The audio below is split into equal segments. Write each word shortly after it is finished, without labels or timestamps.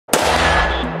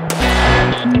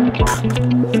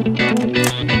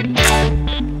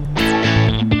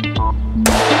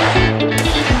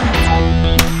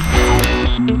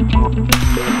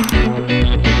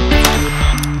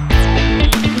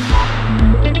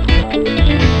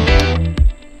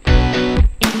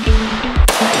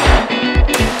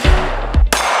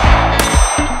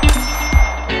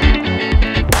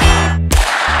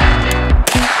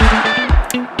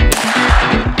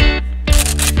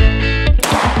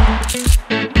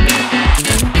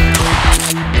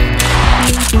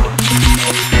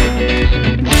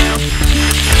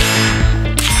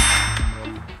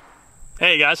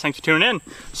Hey guys, thanks for tuning in.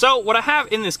 So what I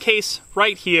have in this case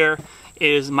right here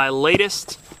is my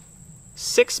latest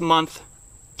 6-month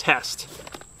test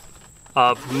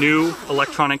of new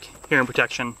electronic hearing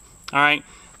protection. All right,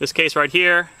 this case right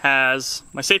here has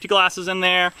my safety glasses in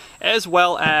there, as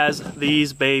well as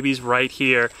these babies right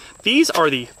here. These are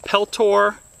the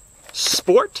Peltor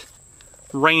Sport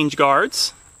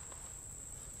RangeGuards.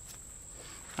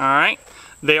 All right,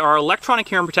 they are electronic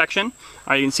hearing protection.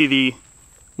 You can see the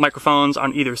microphones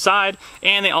on either side,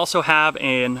 and they also have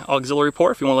an auxiliary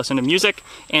port if you want to listen to music,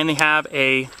 and they have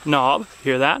a knob,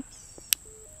 hear that,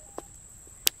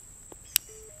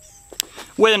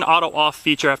 with an auto off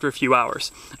feature after a few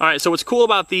hours. Alright, so what's cool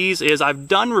about these is I've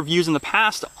done reviews in the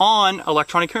past on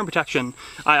electronic hearing protection.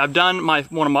 I've done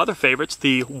one of my other favorites,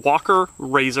 the Walker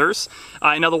Razors.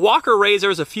 Now the Walker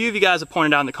Razors, a few of you guys have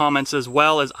pointed out in the comments, as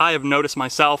well as I have noticed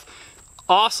myself,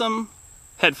 awesome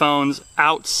headphones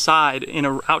outside in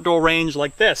an outdoor range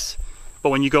like this.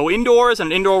 But when you go indoors in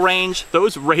an indoor range,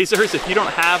 those razors, if you don't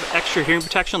have extra hearing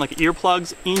protection like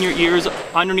earplugs in your ears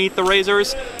underneath the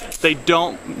razors, they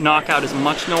don't knock out as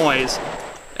much noise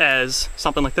as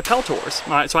something like the Peltors.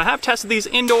 All right, so I have tested these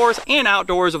indoors and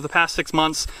outdoors over the past 6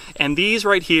 months, and these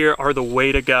right here are the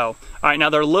way to go. All right, now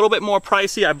they're a little bit more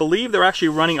pricey. I believe they're actually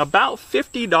running about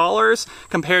 $50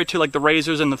 compared to like the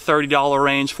razors in the $30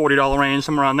 range, $40 range,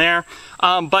 somewhere around there.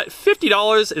 But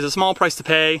 $50 is a small price to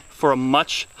pay for a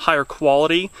much higher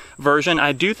quality version.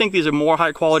 I do think these are more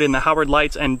high quality than the Howard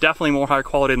Lights and definitely more high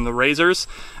quality than the razors.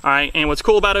 All right, and what's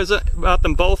cool about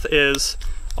them both is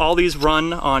all these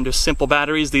run on just simple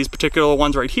batteries. These particular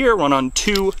ones right here run on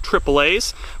 2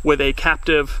 AAAs with a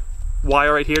captive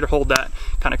wire right here to hold that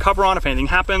kind of cover on if anything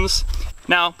happens.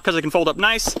 Now, because they can fold up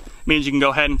nice, it means you can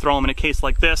go ahead and throw them in a case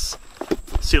like this,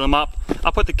 seal them up.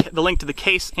 I'll put the link to the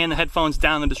case and the headphones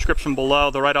down in the description below.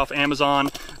 They're right off Amazon.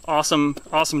 Awesome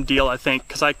deal, I think,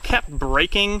 because I kept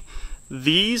breaking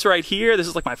these right here. This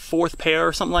is like my 4th pair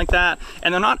or something like that,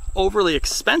 and they're not overly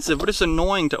expensive, but it's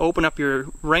annoying to open up your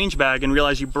range bag and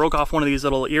realize you broke off one of these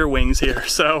little ear wings here.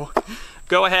 So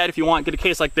go ahead, if you want, get a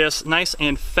case like this, nice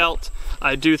and felt.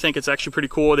 I do think it's actually pretty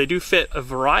cool. They do fit a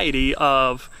variety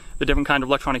of the different kind of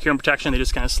electronic hearing protection. They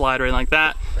just kind of slide right like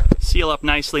that, seal up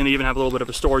nicely, and they even have a little bit of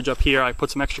a storage up here. I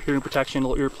put some extra hearing protection,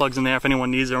 little earplugs in there if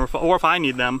anyone needs them, or if I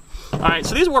need them. All right,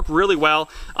 so these work really well.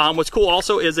 What's cool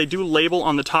also is they do label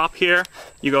on the top here.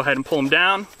 You go ahead and pull them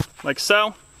down like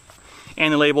so,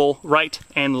 and they label right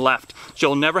and left. So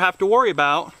you'll never have to worry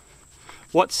about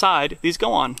what side these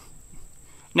go on.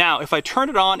 Now, if I turn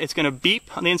it on, it's gonna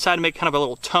beep on the inside and make kind of a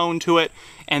little tone to it,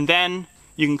 and then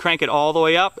you can crank it all the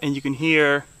way up and you can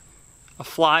hear a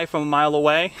fly from a mile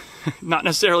away. Not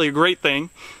necessarily a great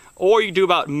thing. Or you do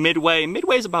about midway.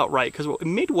 Midway is about right, because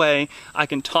midway I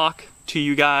can talk to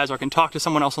you guys, or I can talk to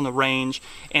someone else on the range,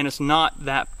 and it's not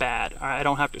that bad. I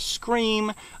don't have to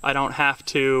scream, I don't have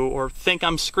to, or think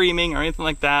I'm screaming or anything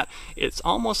like that. It's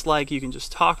almost like you can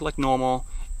just talk like normal,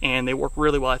 and they work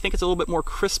really well. I think it's a little bit more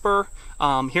crisper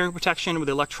hearing protection with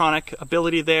the electronic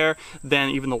ability there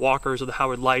than even the Walkers or the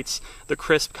Howard Lights. The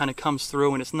crisp kind of comes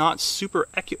through, and it's not super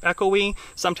echoey.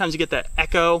 Sometimes you get that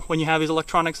echo when you have these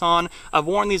electronics on. I've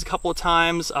worn these a couple of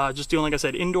times, just doing, like I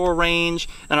said, indoor range,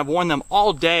 and I've worn them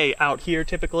all day out here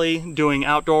typically, doing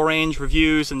outdoor range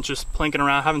reviews and just plinking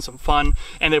around, having some fun,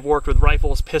 and they've worked with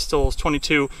rifles, pistols,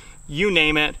 22, you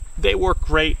name it. They work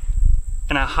great,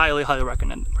 and I highly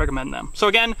recommend them. So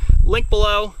again, link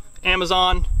below,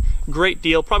 Amazon, great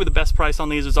deal. Probably the best price on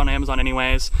these is on Amazon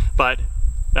anyways, but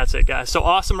that's it, guys. So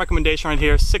awesome recommendation right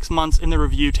here, 6 months in the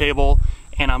review table,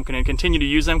 and I'm gonna continue to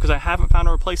use them because I haven't found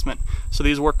a replacement. So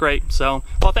these work great. So,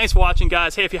 well, thanks for watching,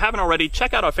 guys. Hey, if you haven't already,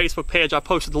 check out our Facebook page. I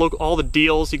posted all the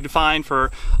deals you can find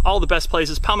for all the best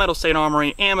places: Palmetto State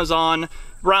Armory, Amazon,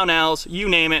 Brownells, you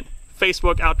name it.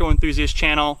 Facebook Outdoor Enthusiast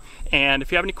channel. And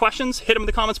if you have any questions, hit them in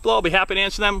the comments below. I'll be happy to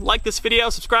answer them. Like this video,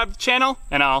 subscribe to the channel,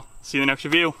 and I'll see you in the next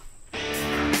review.